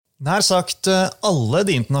Nær sagt alle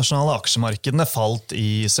de internasjonale aksjemarkedene falt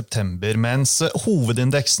i september, mens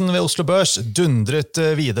hovedindeksen ved Oslo Børs dundret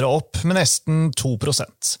videre opp med nesten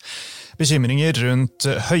 2%. Bekymringer rundt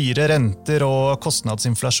høyere renter og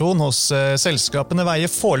kostnadsinflasjon hos selskapene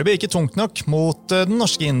veier foreløpig ikke tungt nok mot den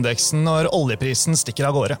norske indeksen når oljeprisen stikker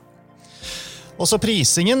av gårde. Også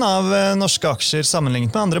prisingen av norske aksjer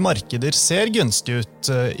sammenlignet med andre markeder ser gunstig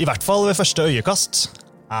ut, i hvert fall ved første øyekast.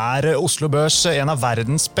 Er Oslo Børs en av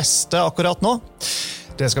verdens beste akkurat nå?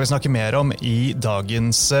 Det skal vi snakke mer om i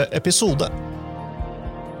dagens episode.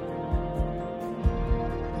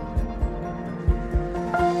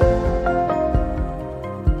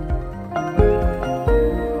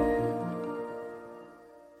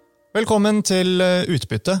 Velkommen til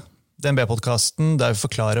Utbytte, DNB-podcasten der vi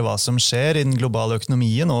forklarer hva som skjer i den globale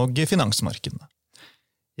økonomien og finansmarkedene.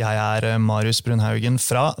 Jeg er Marius Brunhaugen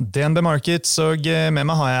fra DNB Markets, og med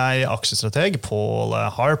meg har jeg aksjestrateg Paul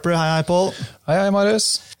Harper. Hei, Paul. Hei,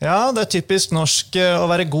 Marius. Ja, det er typisk norsk å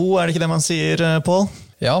være god, er det ikke det man sier, Paul?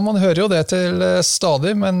 Ja, man hører jo det til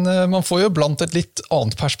stadig, men man får jo blant et litt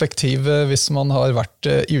annet perspektiv hvis man har vært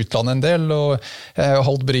i utlandet en del, og jeg er jo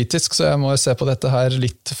halvt britisk, så jeg må se på dette her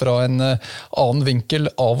litt fra en annen vinkel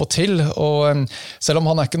av og til, og selv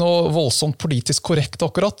om han er ikke noe voldsomt politisk korrekt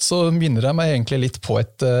akkurat, så minner jeg meg egentlig litt på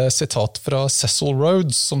et sitat fra Cecil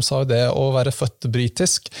Rhodes, som sa det å være født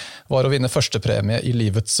britisk var å vinne førstepremie i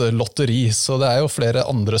livets lotteri, så det er jo flere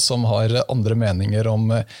andre som har andre meninger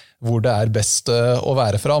om hvor det er best å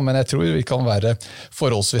være fra, men jeg tror vi kan være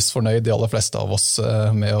forholdsvis fornøyd, de aller fleste av oss,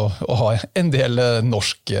 med å ha en del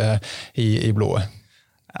norsk i blodet.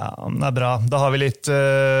 Ja, det er bra. Da har vi litt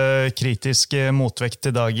kritisk motvekt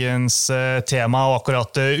til dagens tema, og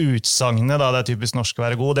akkurat utsagnet, da det er typisk norsk å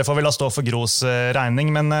være god. Det får vi la stå for Gros regning,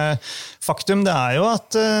 men faktum det er jo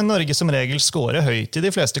at Norge som regel scorer høyt i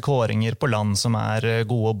de fleste kåringer på land som er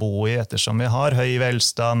gode å bo i, ettersom vi har høy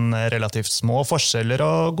velstand, relativt små forskjeller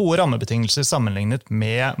og gode rammebetingelser sammenlignet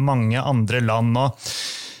med mange andre land. Og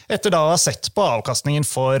etter da å ha sett på avkastningen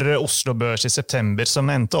for Oslo Børs i september, som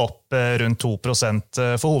endte opp rundt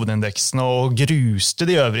 2% for hovedindeksen og gruste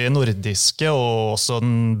de øvrige nordiske og også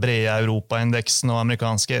den brede Europa-indeksen og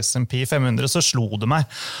amerikanske S&P 500, så slo det meg.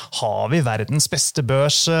 Har vi verdens beste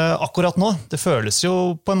børs akkurat nå? Det føles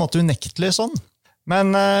jo på en måte unektelig sånn.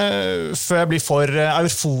 Men før jeg blir for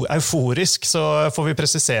euforisk, så får vi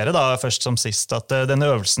presisere da først som sist at denne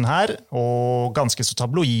øvelsen her, og ganske så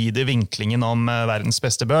tabloide vinklingen om verdens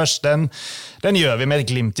beste børs, den gjør vi med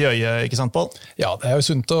et glimt i øyet, ikke sant, Paul? Ja, det er jo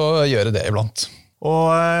sunt å gjøre det iblant.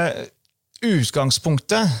 Og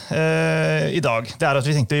utgangspunktet i dag, det er at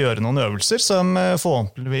vi tenkte å gjøre noen øvelser som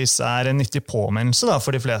forhåpentligvis er en nyttig påminnelse da,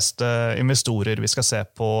 for de fleste investorer. Vi skal se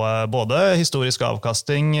på både historisk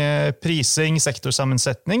avkasting, prising,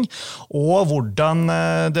 sektorsammensetning, og hvordan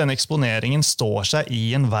denne eksponeringen står seg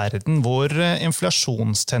i en verden hvor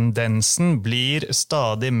inflasjonstendensen blir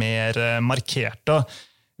stadig mer markert.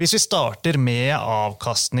 Hvis vi starter med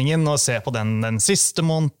avkastningen og ser på den siste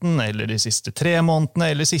måneden, eller de siste 3 månedene,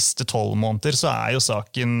 eller de siste 12 måneder, så er jo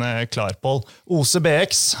saken klar, Paul.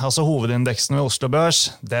 OCBX, altså hovedindeksen ved Oslo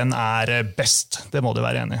Børs, den er best. Det må du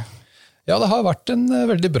være enig i. Ja, det har vært en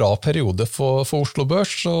veldig bra periode for Oslo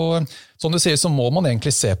Børs, og som du sier så må man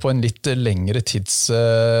egentlig se på en litt lengre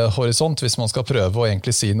tidshorisont hvis man skal prøve å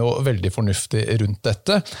egentlig si noe veldig fornuftig rundt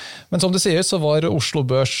dette. Men som du sier så var Oslo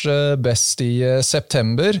Børs best i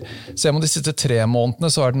september. Ser man de siste 3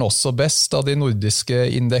 månedene så er den også best av de nordiske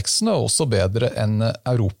indeksene, og også bedre enn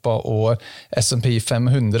Europa og S&P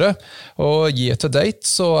 500. Og year to date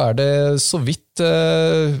så er det så vidt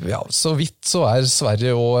så er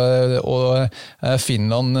Sverige og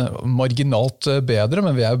Finland marginalt bedre,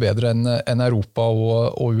 men vi er jo bedre enn Europa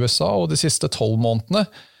og USA, og de siste 12 månedene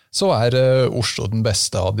så er Oslo den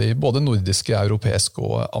beste av de både nordiske, europeiske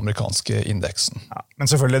og amerikanske indeksen. Ja, men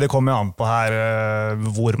selvfølgelig, det kommer jo an på her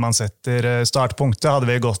hvor man setter startpunktet. Hadde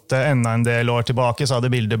vi gått enda en del år tilbake, så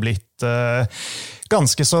hadde bildet blitt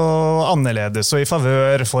ganske så annerledes, og i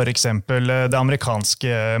favør for eksempel det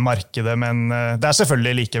amerikanske markedet, men det er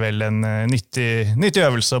selvfølgelig likevel en nyttig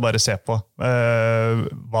øvelse å bare se på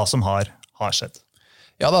hva som har skjedd.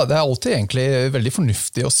 Ja da, det er alltid egentlig veldig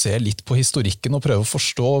fornuftig å se litt på historikken og prøve å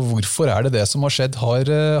forstå hvorfor er det som har skjedd,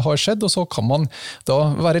 har skjedd, og så kan man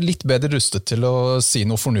da være litt bedre rustet til å si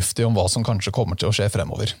noe fornuftig om hva som kanskje kommer til å skje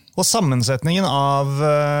fremover. Og sammensetningen av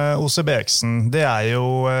OCBX-en, det er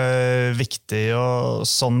jo viktig, og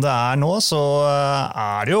sånn det er nå, så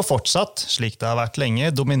er det jo fortsatt, slik det har vært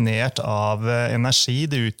lenge, dominert av energi.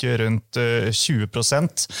 Det utgjør rundt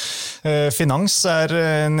 20%. Finans er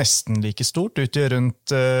nesten like stort, utgjør rundt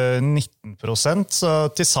rundt 19%, så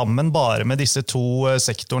til sammen bare med disse to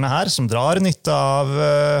sektorene her, som drar nytte av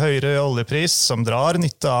høyere oljepris, som drar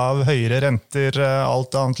nytte av høyere renter,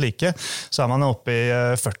 alt annet like, så man oppe i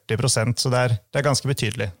 40%, så det er ganske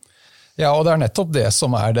betydelig. Ja, og det nettopp det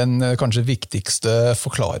som den kanskje viktigste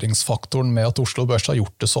forklaringsfaktoren med at Oslo Børs har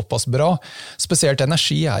gjort det såpass bra. Spesielt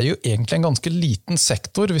energi jo egentlig en ganske liten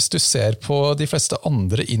sektor. Hvis du ser på de fleste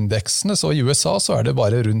andre indeksene, så i USA så det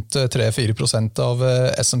bare rundt 3-4% av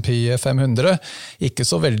S&P 500. Ikke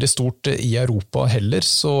så veldig stort i Europa heller,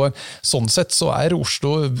 så sånn sett så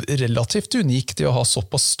Oslo relativt unikt i å ha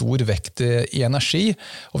såpass stor vekt i energi.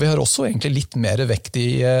 Og vi har også egentlig litt mer vekt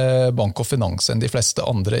i bank og finans enn de fleste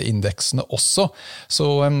andre indeksene også. Så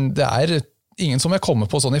det ingen som jeg kommer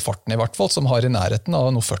på sånn i farten i hvert fall, som har i nærheten av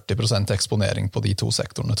noe 40% eksponering på de to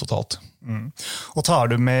sektorene totalt. Og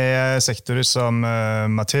tar du med sektorer som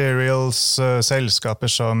materials,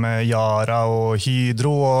 selskaper som Yara og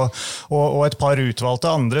Hydro og et par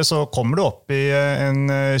utvalgte andre, så kommer du opp i en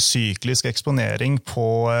syklisk eksponering på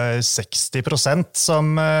 60%,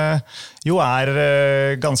 som jo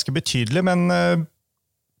ganske betydelig, men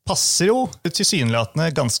passer jo tilsynelatende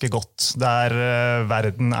ganske godt der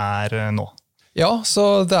verden nå. Ja,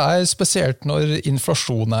 så det spesielt når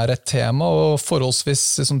inflasjon et tema, og forholdsvis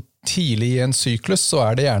liksom, tidlig i en syklus, så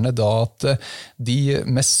det gjerne da at de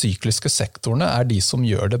mest sykliske sektorene de som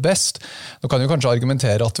gjør det best. Nå kan jo kanskje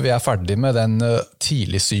argumentere at vi ferdig med den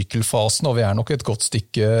tidlig sykkelfasen, og vi nok et godt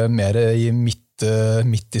stykke mer i midt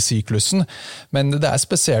i syklusen, men det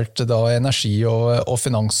spesielt da energi og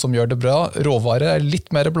finans som gjør det bra. Råvare litt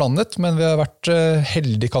mer blandet, men vi har vært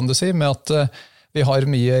heldige, kan du si, med at vi har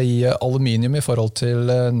mye i aluminium i forhold til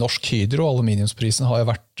Norsk Hydro. Aluminiumsprisen har jo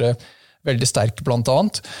vært veldig sterk blant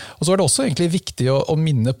annet. Og så det også egentlig viktig å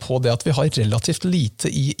minne på det at vi har relativt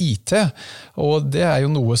lite i IT, og det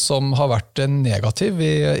jo noe som har vært negativ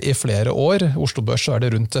i flere år. Oslo Børs så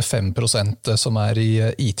det rundt 5% som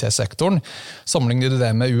i IT-sektoren. Sammenligner du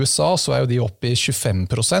det med USA, så jo de oppe i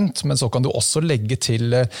 25%, men så kan du også legge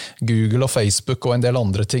til Google og Facebook og en del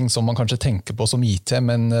andre ting som man kanskje tenker på som IT,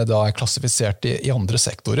 men da klassifisert i andre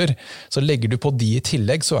sektorer. Så legger du på de i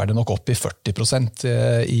tillegg, så det nok opp i 40%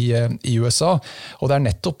 i USA, og det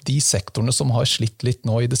nettopp de sektorene som har slitt litt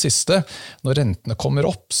nå i det siste. Når rentene kommer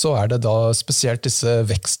opp, så det da spesielt disse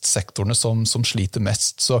vekstsektorene som sliter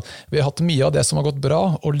mest. Så vi har hatt mye av det som har gått bra,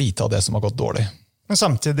 og lite av det som har gått dårlig. Men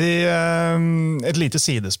samtidig et lite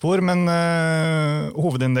sidespor, men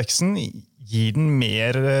hovedindeksen gir den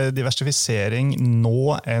mer diversifisering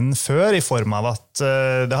nå enn før, i form av at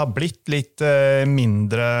det har blitt litt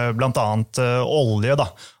mindre, blant annet olje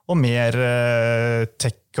da, og mer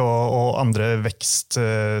tech og andre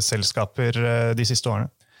vekstselskaper de siste årene.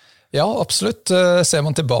 Ja, absolutt. Ser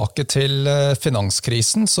man tilbake til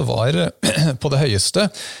finanskrisen, så var på det høyeste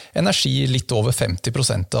energi litt over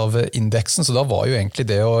 50% av indeksen, så da var jo egentlig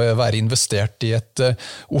det å være investert i et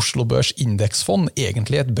Oslo Børs indeksfond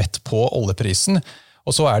egentlig et bet på oljeprisen.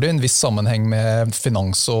 Og så det jo en viss sammenheng med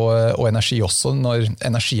finans og energi også, når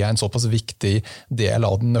energi en såpass viktig del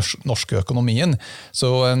av den norske økonomien. Så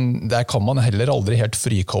der kan man heller aldri helt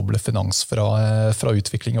frikoble finans fra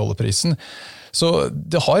utvikling i oljeprisen. Så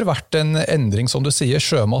det har vært en endring, som du sier.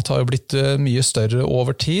 Sjømat har jo blitt mye større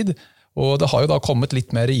over tid, og det har jo da kommet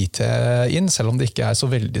litt mer IT inn, selv om det ikke så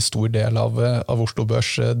veldig stor del av Oslo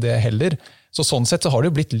Børs det heller. Så sånn sett så har det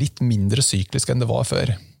jo blitt litt mindre syklisk enn det var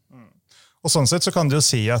før. Og sånn sett så kan du jo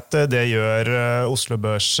si at det gjør Oslo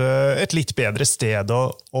Børs et litt bedre sted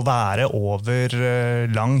å være over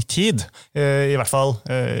lang tid. I hvert fall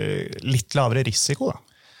litt lavere risiko da.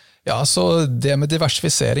 Ja, så det med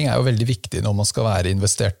diversifisering jo veldig viktig når man skal være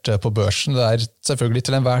investert på børsen. Det selvfølgelig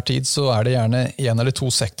til enhver tid så det gjerne en eller to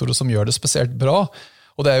sektorer som gjør det spesielt bra.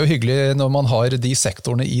 Og det jo hyggelig når man har de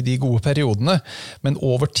sektorene i de gode periodene, men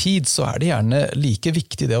over tid så det gjerne like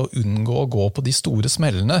viktig det å unngå å gå på de store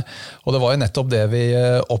smellene. Og det var jo nettopp det vi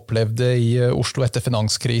opplevde i Oslo etter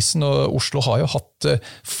finanskrisen, og Oslo har jo hatt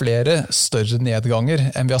flere større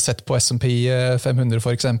nedganger enn vi har sett på S&P 500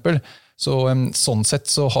 for eksempel. Så sånn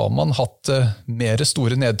sett så har man hatt mer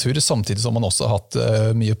store nedturer, samtidig som man også har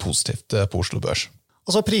hatt mye positivt på Oslo Børs.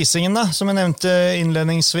 Og så prisingen da, som jeg nevnte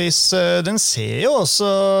innledningsvis, den ser jo også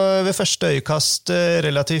ved første øyekast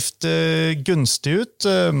relativt gunstig ut,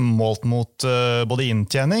 målt mot både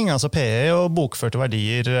inntjening, altså PE og bokførte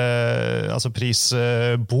verdier, altså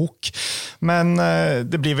prisbok. Men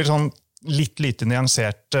det blir vel sånn litt lite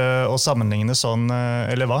nyansert å sammenligne sånn,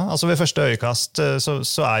 eller hva? Altså ved første øyekast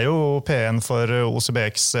så jo PE-en for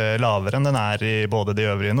OCBX lavere enn den i både de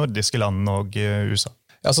øvrige nordiske landene og USA.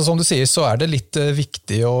 Ja, så som du sier, så det litt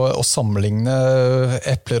viktig å sammenligne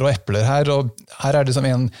epler og epler her. Og her det som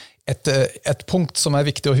et punkt som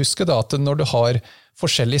viktig å huske, da, at når du har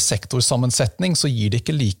forskjellig sektorsammensetning, så gir det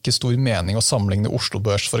ikke like stor mening å sammenligne Oslo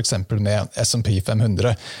Børs for eksempel med S&P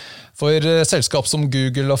 500. For selskap som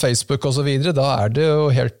Google og Facebook og så videre, da det jo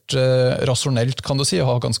helt rasjonelt, kan du si, å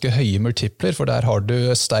ha ganske høye multipler, for der har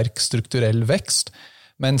du sterk strukturell vekst.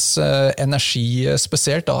 Mens energi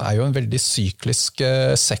spesielt da jo en veldig syklisk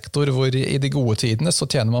sektor, hvor i de gode tidene så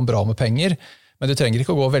tjener man bra med penger, men du trenger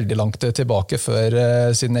ikke å gå veldig langt tilbake før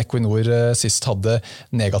siden Equinor sist hadde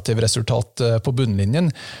negativ resultat på bunnlinjen.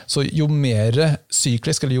 Så jo mer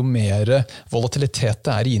syklisk eller jo mer volatilitet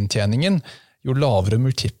det i inntjeningen, jo lavere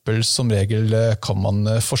multiple som regel kan man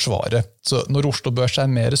forsvare. Så når Oslo Børs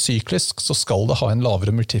mer syklisk, så skal det ha en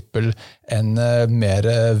lavere multiple enn mer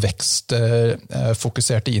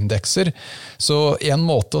vekstfokuserte indekser. Så en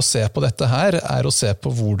måte å se på dette her å se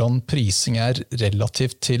på hvordan prising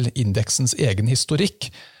relativt til indeksens egen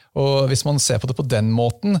historikk. Og hvis man ser på det på den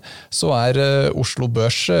måten, så Oslo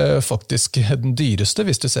Børs faktisk den dyreste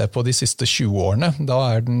hvis du ser på de siste 20 årene.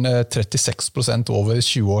 Da den 36% over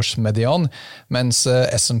 20 års median, mens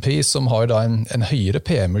S&P som har da en høyere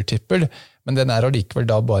PM-multiple, men den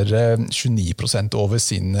allikevel da bare 29% over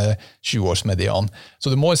sin 20 års median.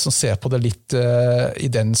 Så du må liksom se på det litt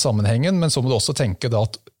i den sammenhengen, men så må du også tenke da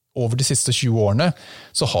at over de siste 20 årene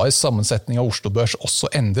så har sammensetningen av Oslo Børs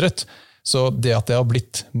også endret. Så det at det har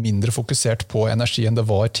blitt mindre fokusert på energi enn det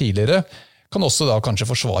var tidligere, kan også da kanskje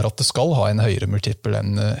forsvare at det skal ha en høyere multiple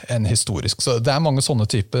enn historisk. Så det mange sånne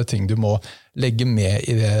type ting du må legge med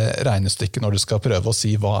i det regnestykket når du skal prøve å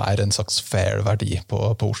si hva en slags fair verdi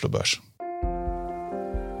på Oslo Børs.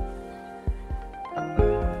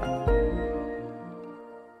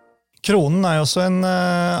 Kronen jo også en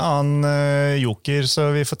annen joker, så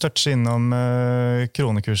vi får touche innom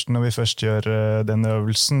kronekursen når vi først gjør den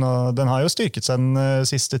øvelsen. Og den har jo styrket seg den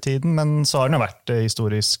siste tiden, men så har den vært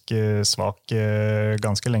historisk svak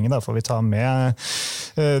ganske lenge, da får vi ta med.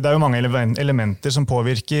 Det jo mange elementer som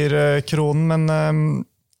påvirker kronen, men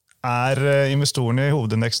investorene i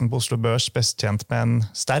hovedindeksen på Oslo Børs best tjent med en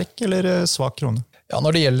sterk eller svak krone? Ja,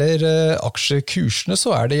 når det gjelder aksjekursene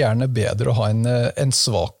så det gjerne bedre å ha en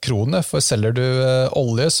svak krone, for selger du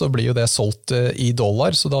olje så blir jo det solgt i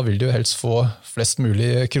dollar, så da vil du jo helst få flest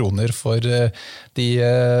mulig kroner for de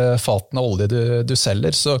fatene olje du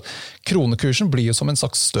selger. Så kronekursen blir jo som en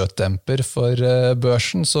slags støtdemper for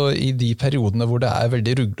børsen, så i de periodene hvor det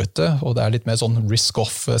veldig ruglete, og det litt mer sånn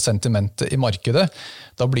risk-off-sentiment i markedet,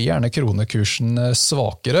 da blir gjerne kronekursen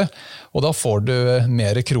svakere, og da får du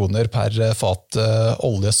mer kroner per fat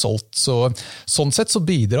olje solgt. Sånn sett så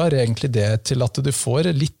bidrar egentlig det til at du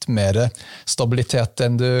får litt mer stabilitet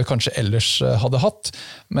enn du kanskje ellers hadde hatt.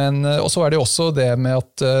 Men og så det jo også det med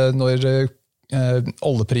at når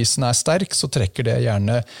oljeprisen sterk, så trekker det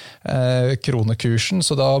gjerne kronekursen,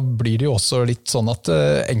 så da blir det jo også litt sånn at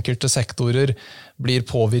enkelte sektorer blir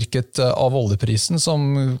påvirket av oljeprisen,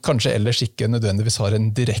 som kanskje ellers ikke nødvendigvis har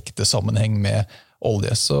en direkte sammenheng med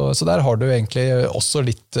olje. Så der har du egentlig også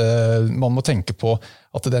litt, man må tenke på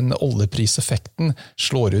at den oljepriseffekten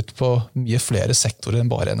slår ut på mye flere sektorer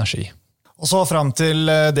enn bare energi. Og så frem til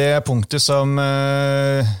det punktet som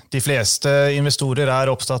de fleste investorer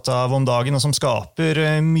opptatt av om dagen, og som skaper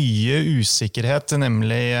mye usikkerhet,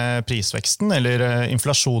 nemlig prisveksten, eller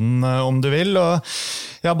inflasjonen om du vil. Og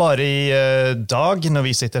ja, bare i dag, når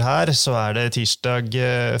vi sitter her, så det tirsdag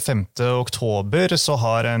 5. oktober, så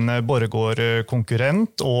har en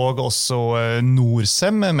Borregaard-konkurrent og også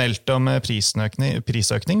Norcem meldt om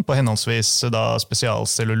prisøkning på henholdsvis da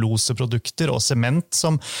spesialcelluloseprodukter og sement,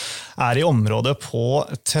 som i området på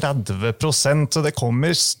 30%, så det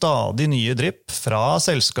kommer stadig nye drypp fra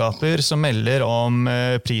selskaper som melder om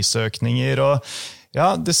prisøkninger, og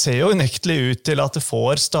ja, det ser jo unektelig ut til at det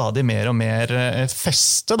får stadig mer og mer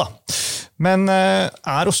feste da. Men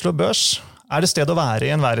Oslo Børs, det sted å være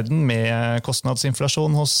i en verden med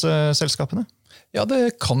kostnadsinflasjon hos selskapene? Ja,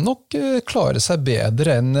 det kan nok klare seg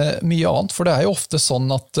bedre enn mye annet, for det jo ofte sånn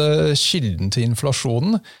at kilden til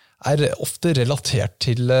inflasjonen ofte relatert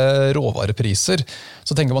til råvarepriser.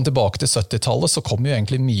 Så tenker man tilbake til 70-tallet, så kom jo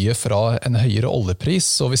egentlig mye fra en høyere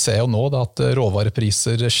oljepris, og vi ser jo nå da at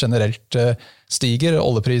råvarepriser generelt stiger,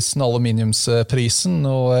 oljeprisen, aluminiumsprisen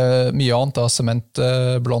og mye annet, da, sement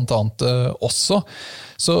blant annet også.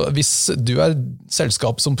 Så hvis du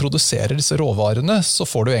selskap som produserer disse råvarene, så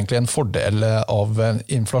får du egentlig en fordel av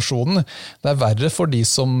inflasjonen. Det verre for de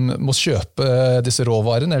som må kjøpe disse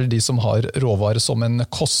råvarene, eller de som har råvarer som en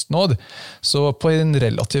kostnad. Så på en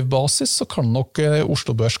relativ basis så kan nok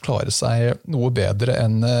Oslo Børs klare seg noe bedre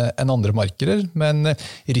enn andre markeder, men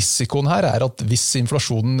risikoen her at hvis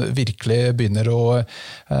inflasjonen virkelig begynner å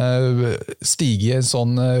stige i en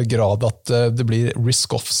sånn grad at det blir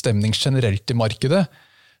risk-off-stemning generelt i markedet,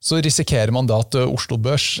 så risikerer man da at Oslo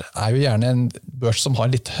Børs jo gjerne en børs som har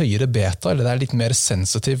litt høyere beta, eller det litt mer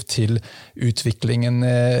sensitiv til utviklingen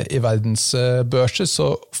i verdens børser,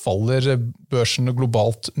 så faller børsen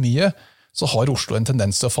globalt mye, så har Oslo en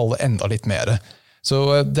tendens til å falle enda litt mer.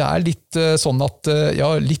 Så det litt sånn at ja,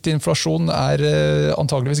 litt inflasjon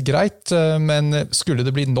antageligvis greit, men skulle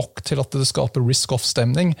det bli nok til at det skaper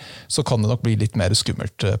risk-off-stemning, så kan det nok bli litt mer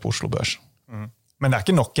skummelt på Oslo Børs. Men det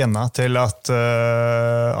ikke nok ennå til at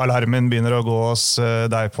alarmen begynner å gå hos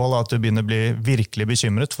deg, Pål, at du begynner å bli virkelig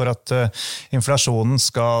bekymret for at inflasjonen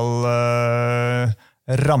skal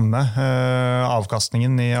ramme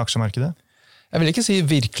avkastningen i aksjemarkedet? Jeg vil ikke si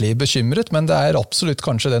virkelig bekymret, men det absolutt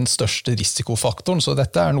kanskje den største risikofaktoren, så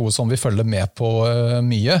dette noe som vi følger med på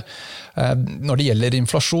mye. Når det gjelder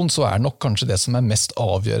inflasjon, så nok kanskje det som mest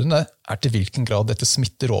avgjørende til hvilken grad dette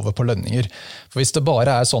smitter over på lønninger. For hvis det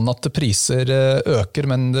bare sånn at priser øker,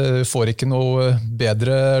 men du får ikke noe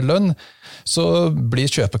bedre lønn, så blir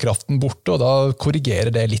kjøpekraften borte, og da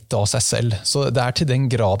korrigerer det litt av seg selv. Så det til den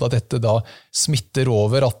grad at dette da smitter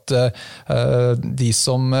over at de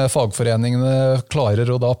som fagforeningene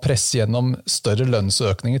klarer å da presse gjennom større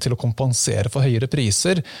lønnsøkninger til å kompensere for høyere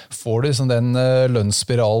priser, får du den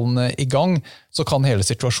lønnsspiralen i gang, så kan hele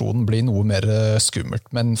situasjonen bli noe mer skummelt.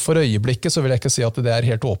 Men for øyeblikket så vil jeg ikke si at det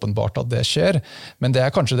helt åpenbart at det skjer, men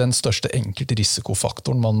det kanskje den største enkelte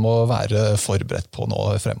risikofaktoren man må være forberedt på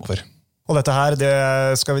nå fremover. Og dette her, det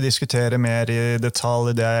skal vi diskutere mer i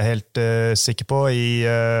detalj, det jeg helt sikker på, i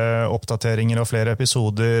oppdateringer og flere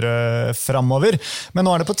episoder fremover. Men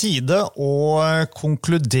nå det på tide å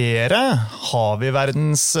konkludere. Har vi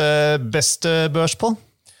verdens beste børs på?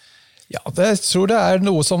 Ja, jeg tror det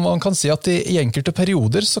noe som man kan si at i enkelte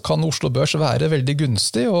perioder så kan Oslo Børs være veldig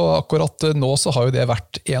gunstig, og akkurat nå så har jo det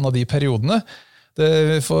vært en av de periodene.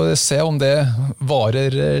 Vi får se om det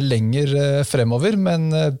varer lenger fremover,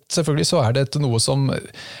 men selvfølgelig så det noe som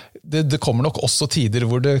det kommer nok også tider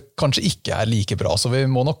hvor det kanskje ikke like bra, så vi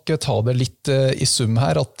må nok ta det litt i sum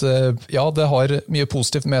her, at ja, det har mye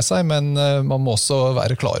positivt med seg, men man må også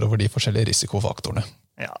være klar over de forskjellige risikofaktorene.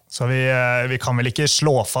 Ja, så vi kan vel ikke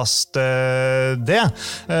slå fast det,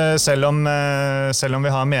 selv om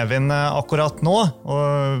vi har medvind akkurat nå,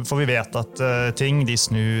 for vi vet at ting de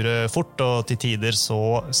snur fort, og til tider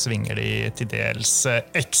så svinger de til dels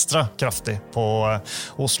ekstra kraftig på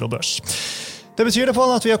Oslo Børs. Det betyr det,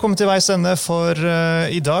 Pål, at vi har kommet til veis ende for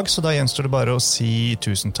i dag, så da gjenstår det bare å si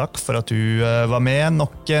tusen takk for at du var med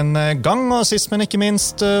nok en gang, og sist men ikke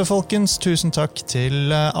minst, folkens, tusen takk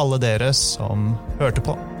til alle dere som hørte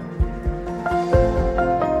på.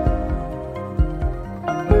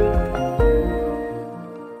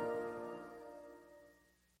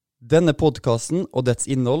 Denne podcasten og dets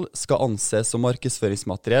innhold skal anses som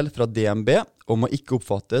markedsføringsmateriell fra DNB og må ikke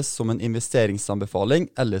oppfattes som en investeringsanbefaling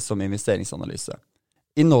eller som investeringsanalyse.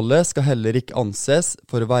 Innholdet skal heller ikke anses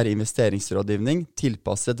for å være investeringsrådgivning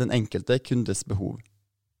tilpasset den enkelte kundes behov.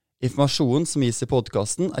 Informasjonen som gis i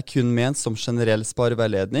podcasten kun ment som generell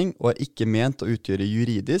spareveiledning og ikke ment å utgjøre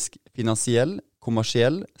juridisk, finansiell,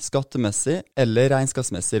 kommersiell, skattemessig eller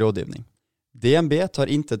regnskapsmessig rådgivning. DNB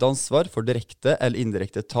tar intet ansvar for direkte eller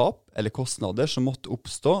indirekte tap eller kostnader som måtte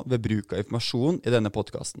oppstå ved bruk av informasjon i denne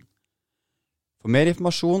podcasten. For mer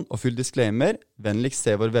informasjon og full disclaimer, vennligst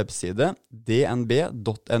se vår webside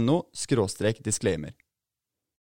dnb.no/disclaimer.